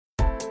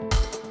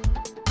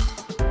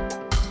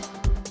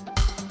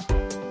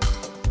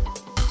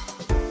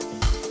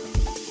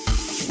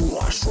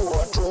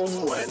说中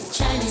文。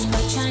 Chinese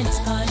pot, Chinese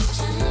pot,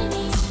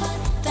 Chinese pot.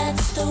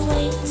 That's the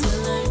way to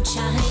learn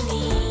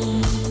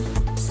Chinese.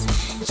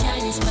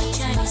 Chinese pot,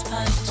 Chinese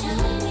pot,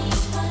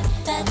 Chinese pot.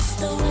 That's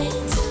the way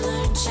to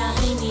learn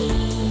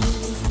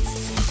Chinese.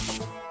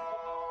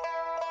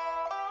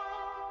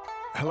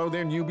 Hello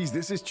there, newbies.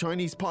 This is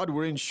Chinese Pod.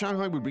 We're in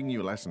Shanghai. We bring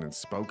you a lesson in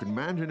spoken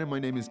Mandarin, and my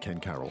name is Ken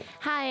Carroll.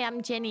 Hi,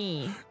 I'm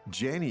Jenny.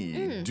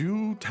 Jenny,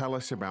 do tell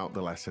us about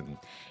the lesson.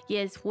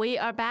 Yes, we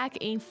are back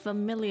in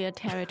familiar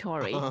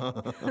territory.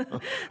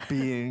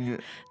 Being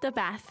The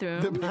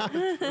bathroom. the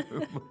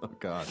bathroom. Oh,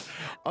 God.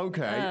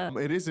 Okay.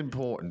 It is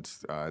important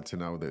to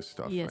know this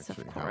stuff, Yes, of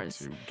actually. course.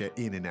 How to get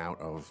in and out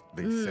of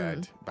the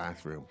said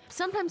bathroom.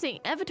 Sometimes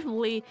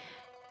inevitably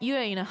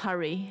you're in a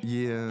hurry.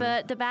 Yeah.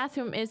 But the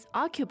bathroom is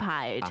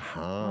occupied.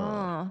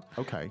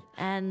 Okay.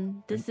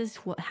 And this is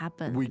what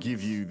happened. We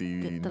give you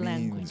the The means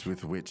language.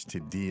 with which to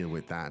deal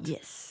with that.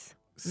 Yes.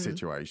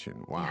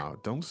 Situation. Wow.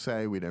 Don't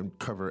say we don't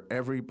cover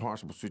every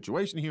possible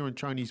situation here in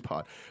Chinese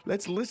Pod.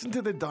 Let's listen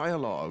to the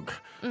dialogue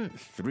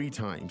 3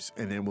 times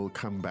and then we'll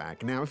come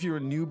back. Now, if you're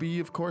a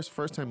newbie, of course,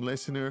 first time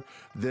listener,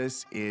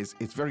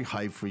 it's very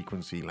high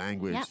frequency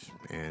language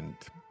and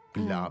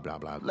blah, blah,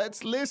 blah.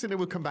 Let's listen and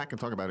we'll come back and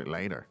talk about it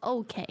later.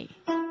 Okay.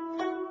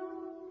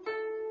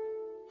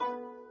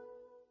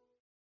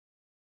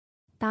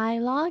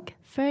 Dialogue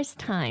first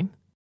time.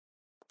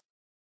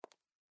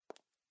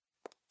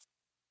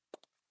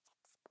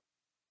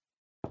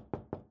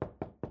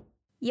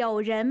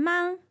 有人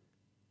吗？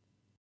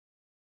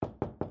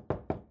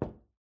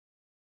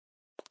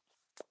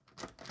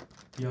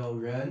有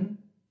人，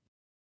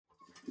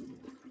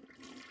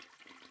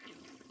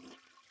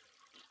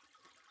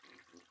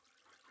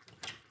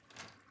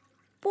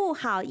不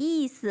好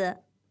意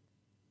思，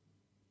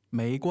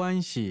没关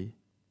系，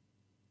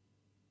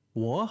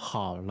我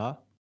好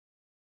了。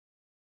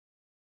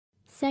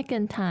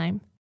 Second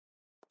time.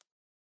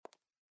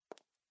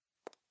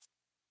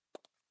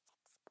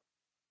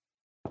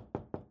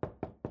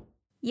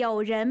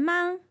 有人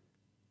吗？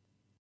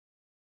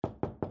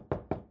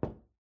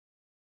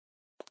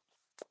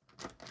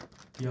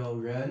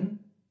有人，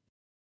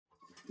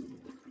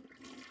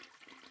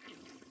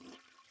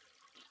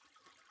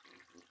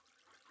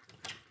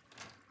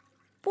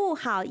不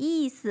好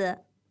意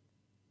思，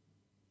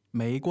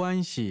没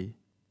关系，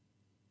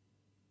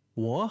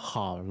我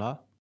好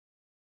了。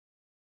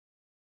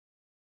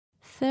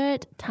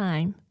 Third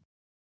time.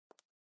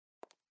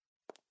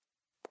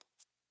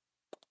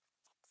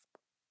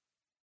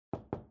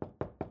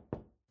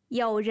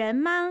 有人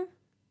吗？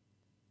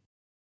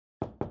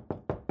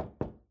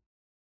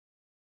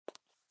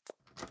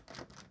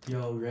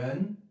有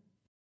人，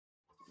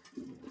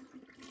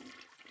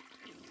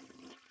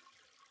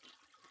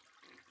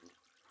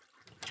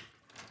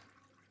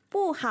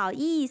不好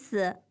意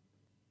思，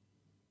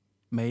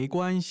没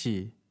关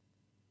系，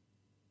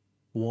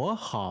我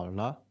好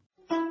了。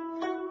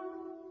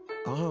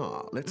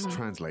 Let's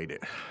translate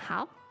it.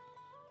 好。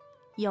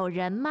有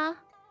人吗？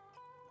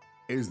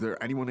 Is there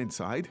anyone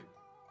inside?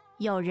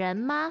 有人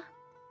吗？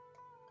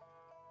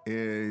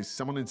 Is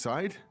someone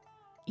inside?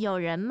 有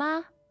人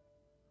吗？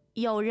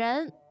有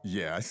人，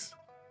 Yes.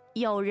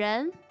 有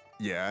人，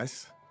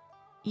 Yes.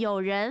 有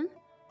人。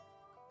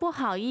不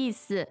好意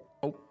思，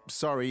 Oh,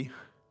 sorry.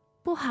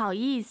 不好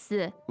意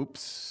思， Oops,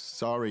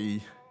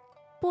 sorry.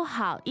 不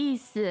好意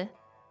思。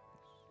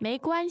没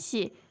关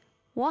系，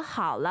我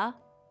好了。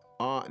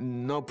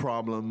 No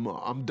problem.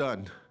 I'm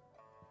done.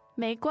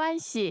 没关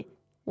系，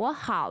我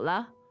好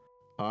了。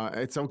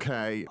 It's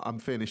okay. I'm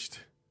finished.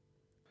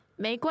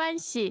 没关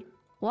系，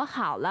我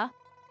好了。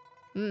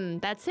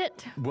That's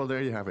it. Well,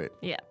 there you have it.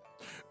 Yeah.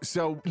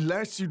 So,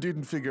 lest you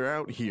didn't figure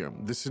out here,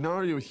 the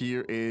scenario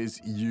here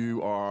is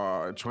you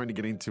are trying to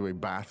get into a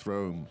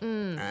bathroom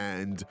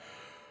and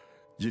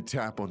you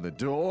tap on the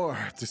door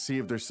to see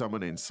if there's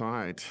someone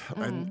inside.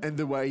 And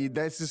the way,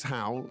 this is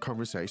how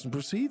conversation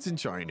proceeds in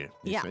China,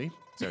 you Yeah. see?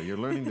 So you're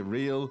learning the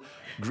real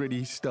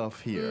gritty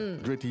stuff here,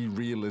 gritty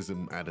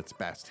realism at its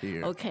best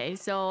here. Okay,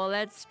 so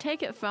let's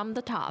take it from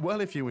the top. Well,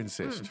 if you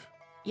insist.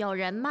 有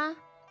人吗？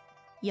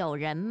有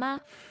人吗？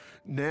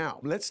 Now,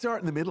 let's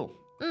start in the middle.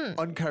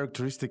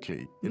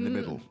 Uncharacteristically, in the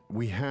middle,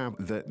 we have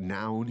the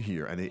noun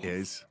here, and it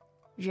is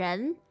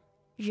人，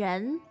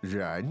人。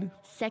人,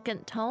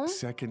 Second tone.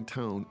 second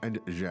tone, and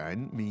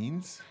人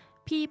means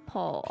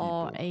People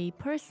or a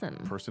person.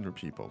 person or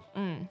people.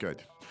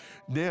 Good.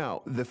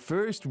 Now, the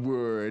first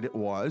word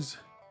was,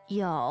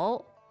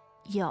 有，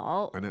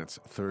有。 and that's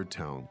third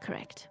tone.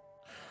 Correct.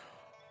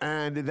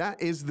 And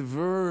that is the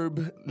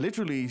verb,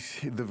 literally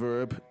the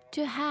verb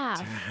To have.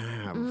 to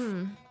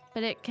have.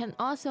 But it can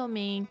also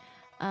mean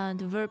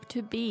the verb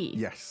to be.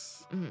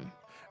 Yes.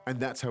 And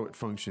that's how it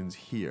functions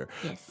here.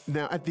 Yes.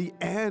 Now, at the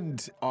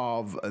end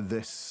of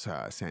this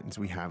sentence,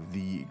 we have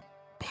the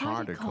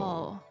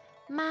particle.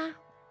 吗？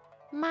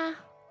吗？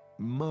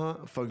 ma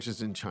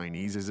functions in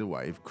Chinese as a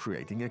way of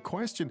creating a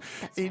question.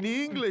 In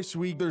English,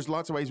 there's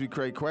lots of ways we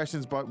create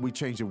questions, but we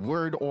change the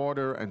word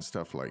order and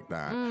stuff like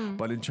that.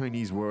 But in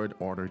Chinese, word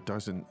order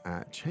doesn't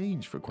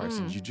change for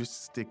questions. You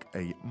just stick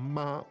a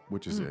ma,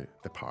 which is the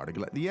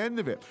particle at the end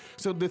of it.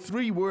 So the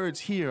three words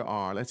here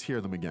are, let's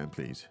hear them again,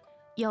 please.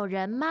 有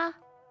人吗？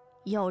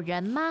有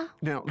人吗？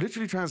 Now,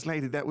 literally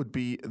translated, that would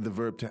be the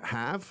verb to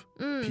have,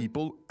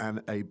 people, and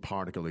a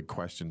particle, a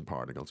question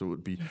particle. So it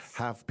would be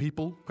have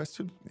people,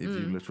 question, if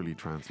you literally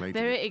translate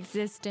Very it.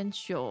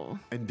 existential.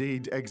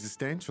 Indeed,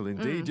 existential,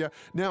 indeed, yeah.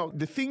 Now,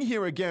 the thing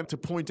here again to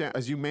point out,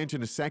 as you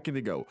mentioned a second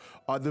ago,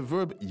 the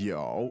verb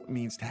有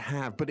means to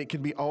have, but it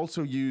can be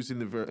also used in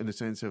the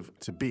sense of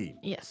to be.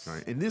 Yes.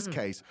 Right? In this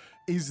case,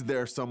 is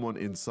there someone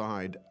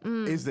inside?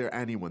 Is there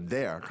anyone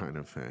there kind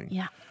of thing?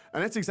 Yeah.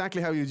 And that's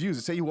exactly how you'd use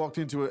it. Say you walked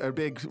into a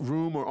big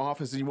room or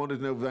office and you wanted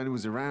to know if anyone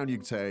was around,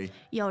 you'd say,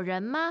 有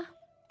人吗？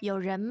有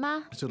人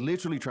吗？ so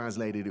literally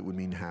translated, it would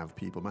mean have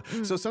people.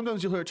 So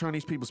sometimes you'll hear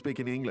Chinese people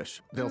speak in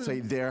English. They'll say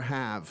there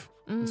have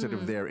instead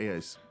of there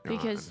is.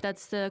 Because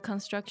that's the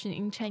construction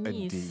in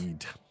Chinese.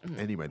 Indeed.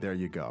 Anyway, there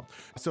you go.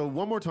 So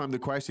one more time, the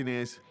question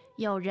is,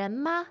 有人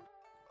吗？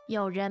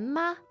有人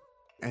吗？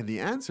 and the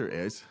answer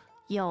is,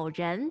 有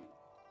人，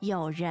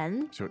有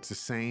人。 so it's the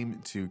same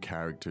two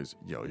characters,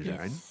 有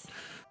人. Yes.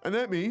 And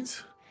that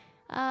means,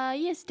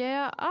 Yes,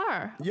 there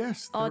are.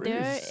 yes, Oh, there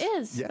there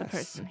is. is a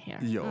person here.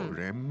 有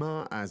人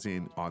吗, as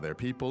in, are there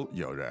people?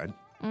 有人.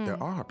 There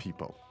are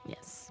people.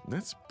 Yes.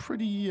 That's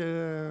pretty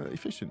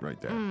efficient right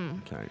there.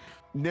 Okay.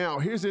 Now,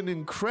 here's an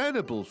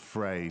incredible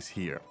phrase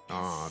here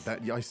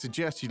that I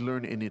suggest you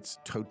learn in its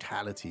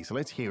totality. So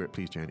let's hear it,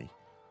 please, Jenny.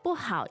 不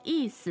好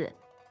意思，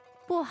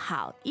不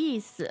好意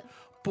思。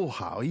不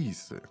好意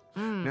思.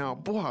 Now,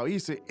 不好意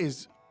思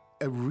is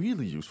a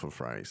really useful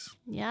phrase.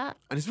 Yeah.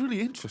 And it's a really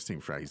interesting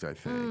phrase, I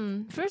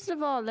think. First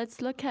of all, let's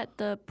look at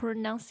the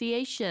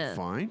pronunciation.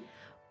 Fine.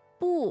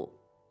 不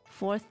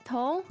fourth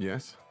tone,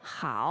 Yes.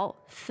 好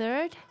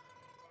third,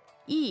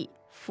 意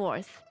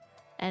fourth,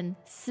 and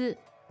思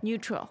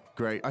neutral.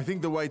 Great. I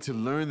think the way to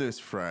learn this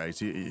phrase,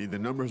 the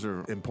numbers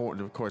are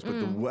important, of course, but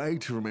the way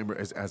to remember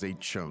is as a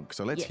chunk.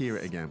 So let's hear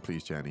it Yes. again,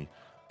 please, Jenny.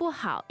 不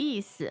好意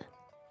思，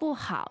不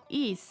好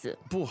意思。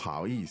不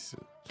好意思.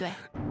 对。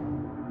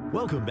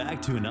 Welcome back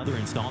to another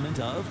installment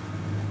of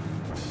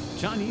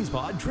Chinese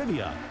Pod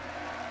Trivia.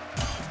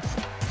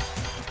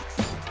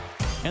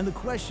 And the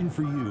question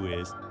for you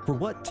is, for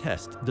what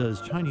test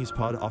does Chinese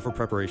Pod offer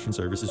preparation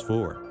services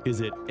for? Is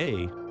it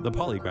A, the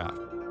polygraph,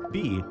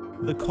 B,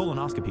 the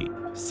colonoscopy,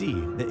 C,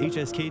 the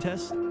HSK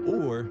test,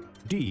 or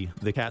D,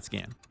 the CAT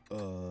scan?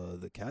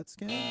 The CAT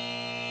scan?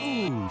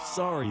 Ooh,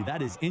 sorry,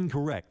 that is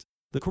incorrect.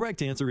 The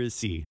correct answer is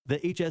C, the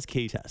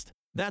HSK test.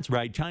 That's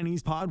right,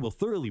 Chinese Pod will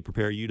thoroughly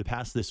prepare you to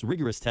pass this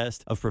rigorous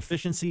test of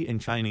proficiency in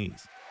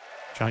Chinese.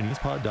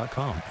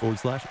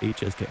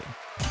 ChinesePod.com/HSK.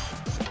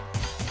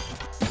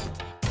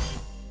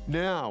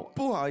 Now,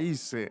 不好意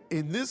思,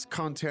 in this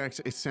context,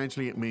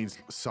 essentially it means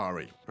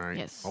sorry, right?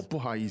 Yes. 不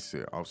好意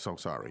思, oh, so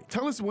sorry.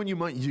 Tell us when you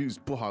might use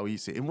不好意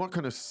思, in what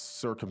kind of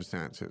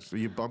circumstances? Do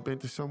you bump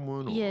into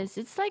someone? Or Yes,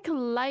 it's like a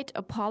light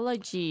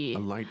apology. A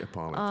light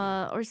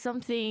apology. Or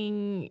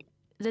something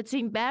that's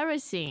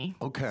embarrassing.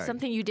 Okay.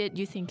 Something you did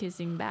you think is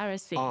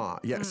embarrassing.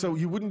 Yeah. So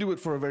you wouldn't do it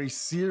for a very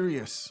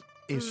serious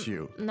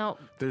issue. No.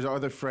 There's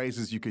other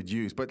phrases you could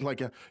use, but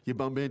like you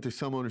bump into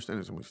someone or stand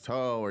on someone's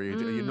toe, or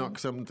you knock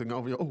something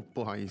over. Oh,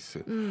 不好意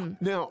思.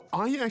 Now,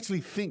 I actually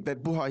think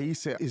that 不好意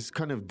思 is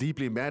kind of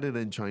deeply embedded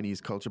in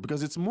Chinese culture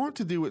because it's more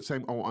to do with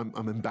saying, "Oh,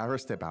 I'm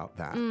embarrassed about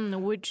that."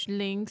 Which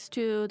links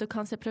to the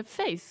concept of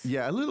face.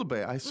 Yeah, a little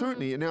bit. I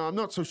certainly. Now, I'm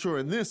not so sure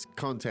in this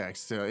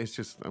context. It's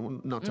just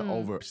not to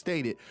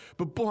overstate it.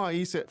 But 不好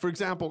意思, for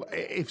example,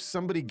 if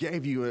somebody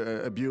gave you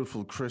a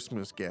beautiful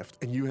Christmas gift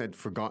and you had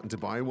forgotten to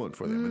buy one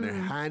for them, and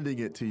they're handing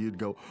it to you, you'd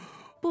go,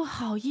 不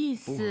好意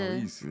思. 不好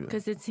意思.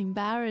 Because it's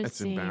embarrassing. It's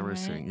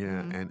embarrassing, right?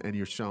 yeah. And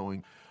you're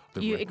showing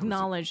the You requisite-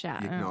 acknowledge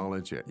that, You yeah.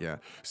 acknowledge it, yeah.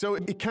 So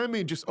it can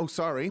mean just, oh,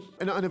 sorry,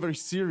 in a very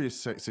serious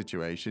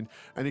situation.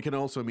 And it can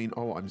also mean,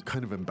 oh, I'm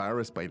kind of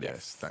embarrassed by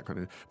this, that kind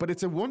of. But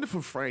it's a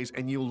wonderful phrase,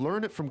 and you'll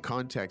learn it from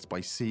context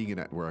by seeing it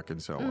at work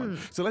and so on.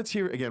 So let's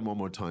hear it again one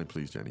more time,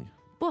 please, Jenny.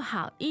 不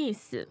好意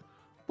思，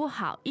不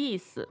好意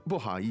思。不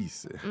好意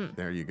思.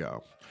 There you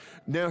go.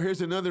 Now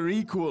here's another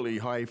equally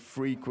high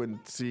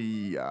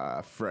frequency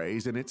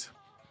phrase, and it's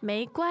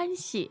没关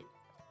系，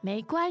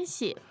没关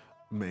系。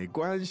没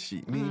关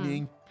系,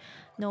 meaning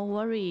No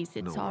worries,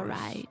 it's no all worries.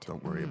 right.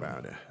 Don't worry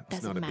about it. It's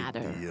Doesn't not a matter.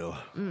 big deal.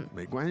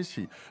 没关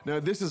系. Now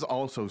this is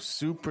also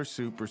super,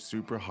 super,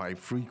 super high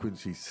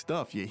frequency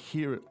stuff. You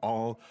hear it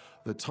all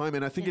the time,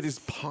 and I think it is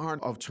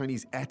part of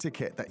Chinese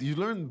etiquette that you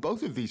learn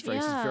both of these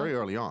phrases Yeah. very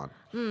early on.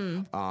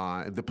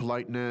 The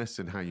politeness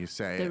and how you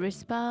say The it.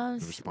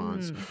 response. The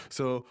response.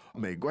 So,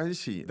 没关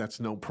系, that's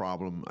no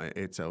problem.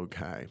 It's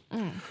okay.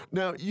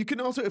 Now, you can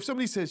also, if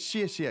somebody says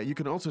谢谢, you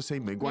can also say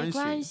没关系.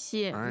 没关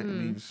系, All right? It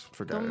means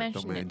forget Don't it.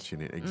 Don't mention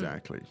mention it.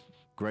 Exactly.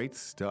 Great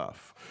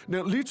stuff.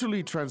 Now,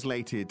 literally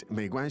translated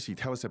没关系,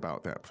 tell us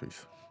about that,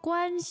 please.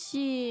 关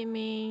系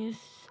means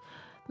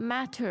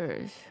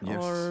matters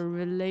Yes. or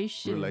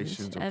relations.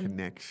 Relations or and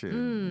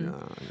connection.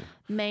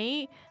 Yeah.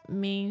 没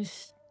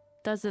means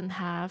doesn't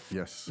have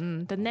Yes.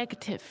 the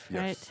negative,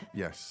 right?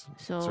 Yes.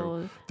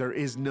 So there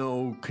is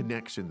no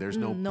connection. There's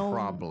no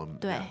problem.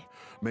 对。 Yeah.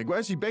 没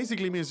关系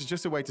basically means it's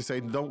just a way to say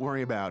don't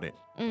worry about it.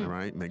 All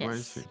right? 没关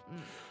系.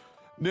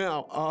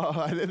 Now,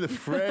 and then the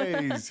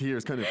phrase here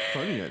is kind of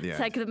funny at the It's end.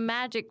 like the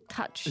magic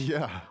touch.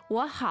 Yeah.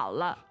 我好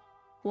了，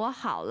我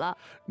好了。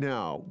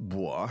 Now,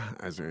 我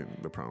as in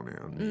the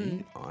pronoun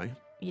me, I,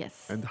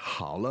 Yes. and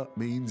好了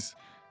means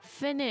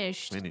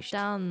Finished. Finished.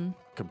 Done.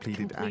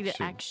 completed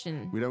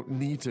action. We don't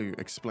need to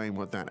explain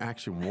what that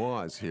action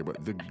was here,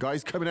 but the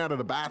guy's coming out of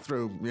the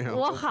bathroom,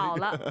 我好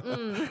了。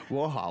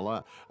我好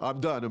了.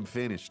 I'm done. I'm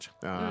finished.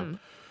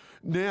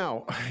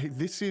 Now,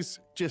 this is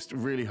just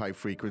really high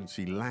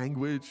frequency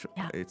language.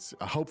 Yeah. It's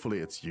hopefully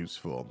it's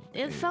useful.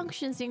 It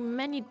functions in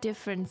many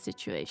different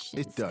situations.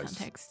 It does.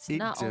 Contexts. It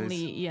Not does.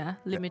 only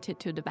limited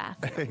to the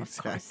bathroom. Of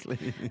course.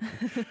 Exactly.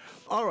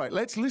 All right,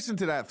 let's listen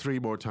to that 3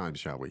 more times,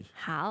 shall we?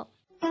 好。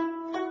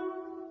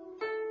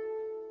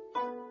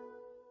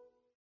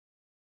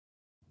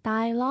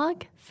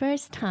Dialogue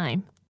first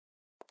time.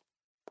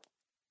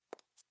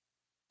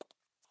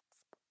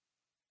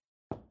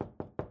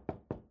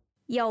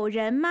 有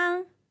人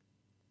吗？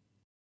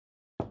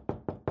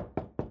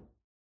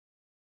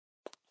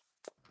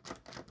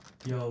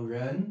有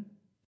人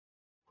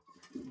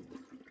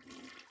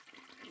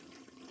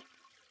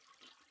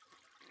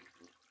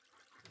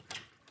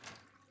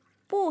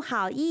不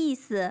好意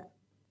思，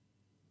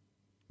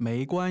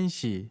没关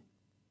系，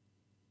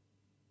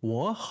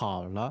我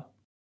好了。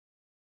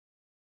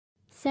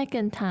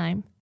 Second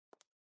time.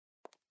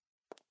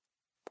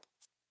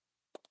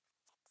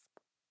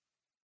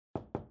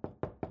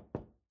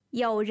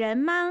 有人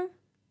吗？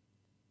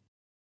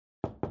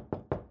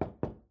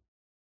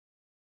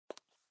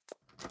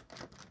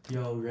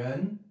有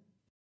人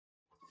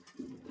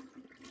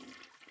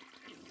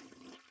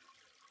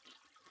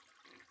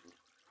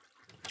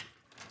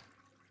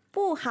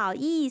不好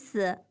意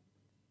思，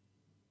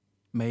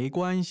没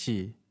关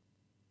系，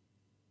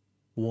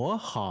我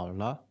好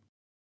了。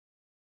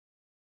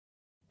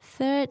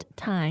 Third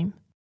time.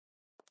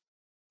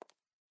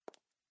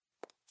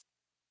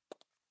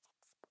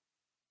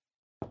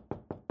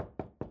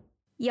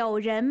 有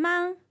人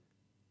吗？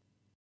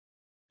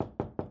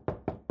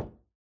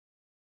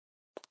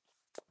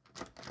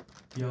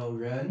有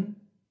人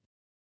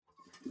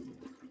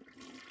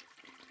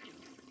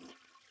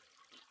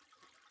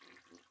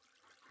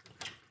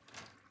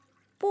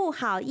不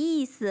好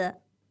意思，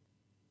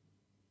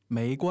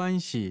没关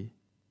系，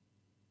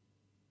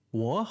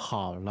我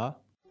好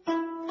了。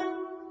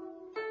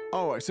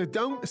 All right, so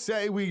don't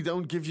say we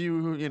don't give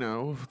you,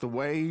 the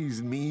ways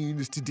and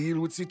means to deal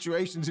with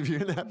situations if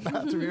you're in that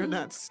bathroom, you're in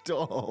that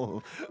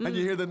stall, and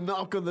you hear the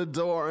knock on the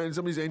door and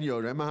somebody's saying, 有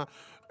人吗?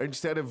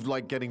 Instead of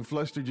like getting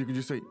flustered, you can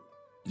just say,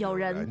 有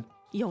人，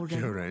有人。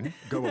有人,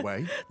 go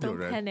away. Don't 有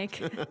人.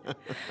 panic.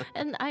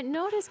 And I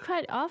notice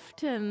quite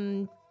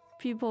often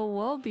people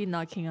will be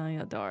knocking on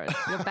your doors,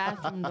 your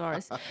bathroom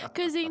doors.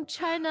 Because in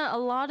China, a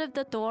lot of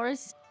the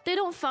doors, they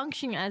don't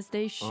function as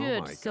they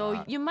should. my So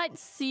God. you might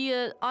see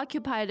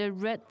occupied a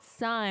red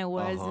sign,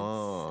 whereas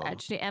it's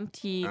actually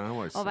empty,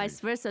 Oh, I or vice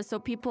see. versa. So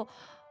people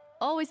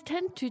always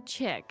tend to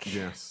check.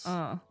 Yes.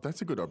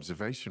 That's a good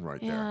observation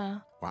right Yeah.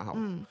 there. Wow.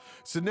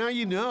 So now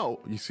you know.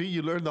 You see,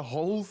 you learned the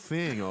whole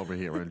thing over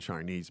here on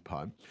Chinese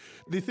Pod.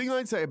 The thing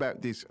I'd say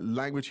about this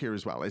language here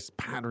as well is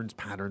patterns,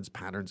 patterns,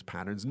 patterns,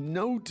 patterns.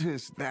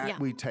 Notice that Yeah.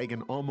 we take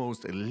an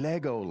almost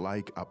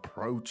Lego-like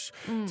approach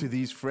to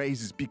these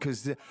phrases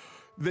because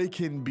they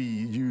can be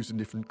used in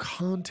different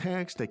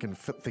contexts. They can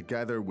fit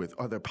together with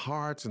other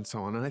parts and so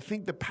on. And I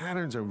think the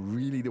patterns are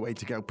really the way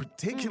to go,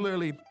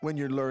 particularly when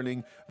you're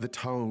learning the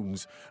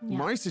tones.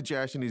 My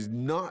suggestion is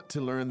not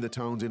to learn the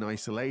tones in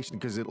isolation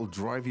because it'll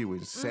drive you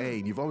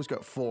insane. You've always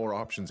got 4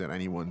 options at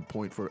any one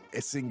point for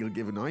a single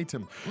given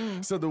item.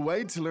 So the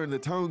way to learn the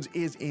tones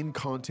is in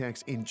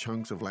context, in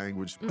chunks of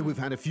language. And we've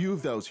had a few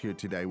of those here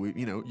today. We,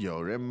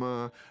 有人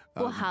吗?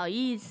 不好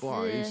意思。不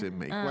好意思，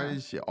没关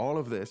系, all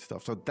of this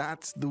stuff. So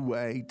that's the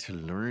way to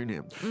learn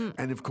it.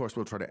 And of course,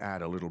 we'll try to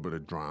add a little bit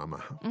of drama.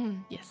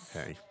 Yes.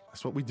 Hey,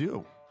 that's what we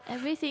do.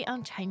 Everything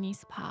on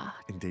Chinese Pod.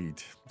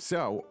 Indeed.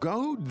 So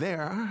go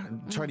there,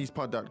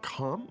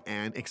 ChinesePod.com,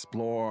 and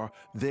explore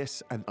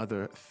this and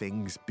other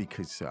things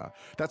because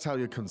that's how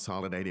you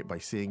consolidate it by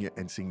seeing it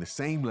and seeing the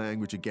same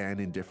language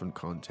again in different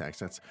contexts.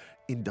 That's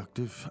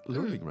inductive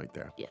learning right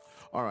there. Yes.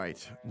 All right.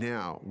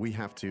 Now we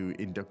have to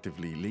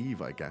inductively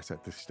leave, I guess,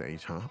 at this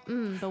stage, huh?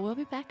 But we'll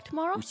be back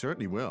tomorrow. We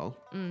certainly will.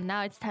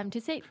 Now it's time to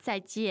say 再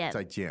见.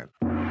 再见.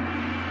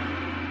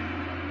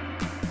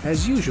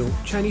 As usual,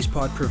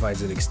 ChinesePod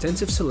provides an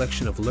extensive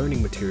selection of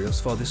learning materials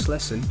for this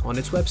lesson on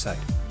its website,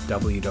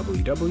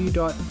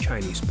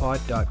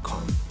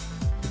 www.chinesepod.com.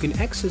 You can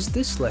access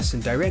this lesson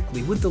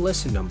directly with the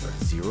lesson number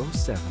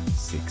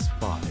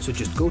 0765. So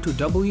just go to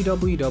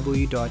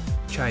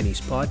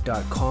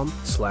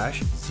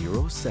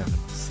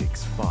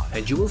www.chinesepod.com/0765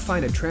 and you will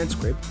find a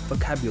transcript,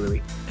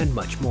 vocabulary, and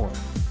much more.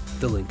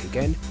 The link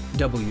again,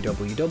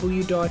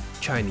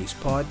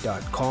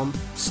 www.chinesepod.com/.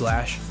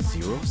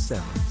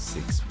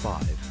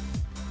 0765